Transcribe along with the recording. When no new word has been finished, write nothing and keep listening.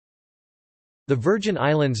The Virgin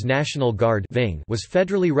Islands National Guard was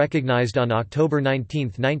federally recognized on October 19,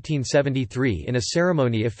 1973 in a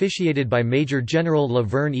ceremony officiated by Major General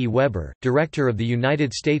Laverne E. Weber, Director of the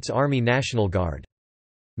United States Army National Guard.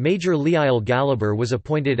 Major Leil Gallagher was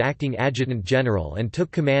appointed acting adjutant general and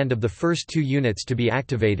took command of the first two units to be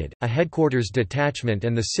activated, a headquarters detachment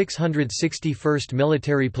and the 661st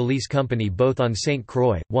Military Police Company, both on St.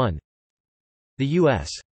 Croix. 1. The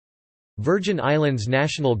U.S. Virgin Islands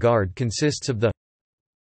National Guard consists of the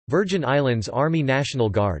Virgin Islands Army National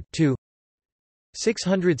Guard 2,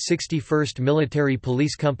 661st Military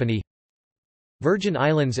Police Company, Virgin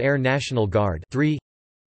Islands Air National Guard 3,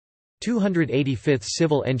 285th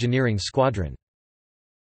Civil Engineering Squadron.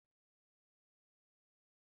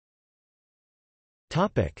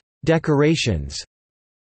 Decorations.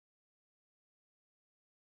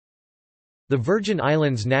 The Virgin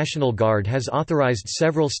Islands National Guard has authorized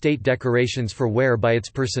several state decorations for wear by its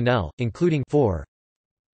personnel, including 4.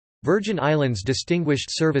 Virgin Islands Distinguished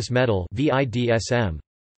Service Medal (VIDSM),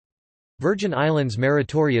 Virgin Islands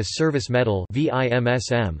Meritorious Service Medal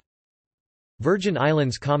 (VIMSM), Virgin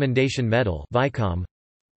Islands Commendation Medal (VICOM),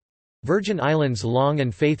 Virgin Islands Long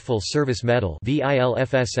and Faithful Service Medal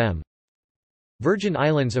 (VILFSM), Virgin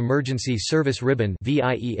Islands Emergency Service Ribbon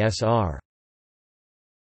 (VIESR).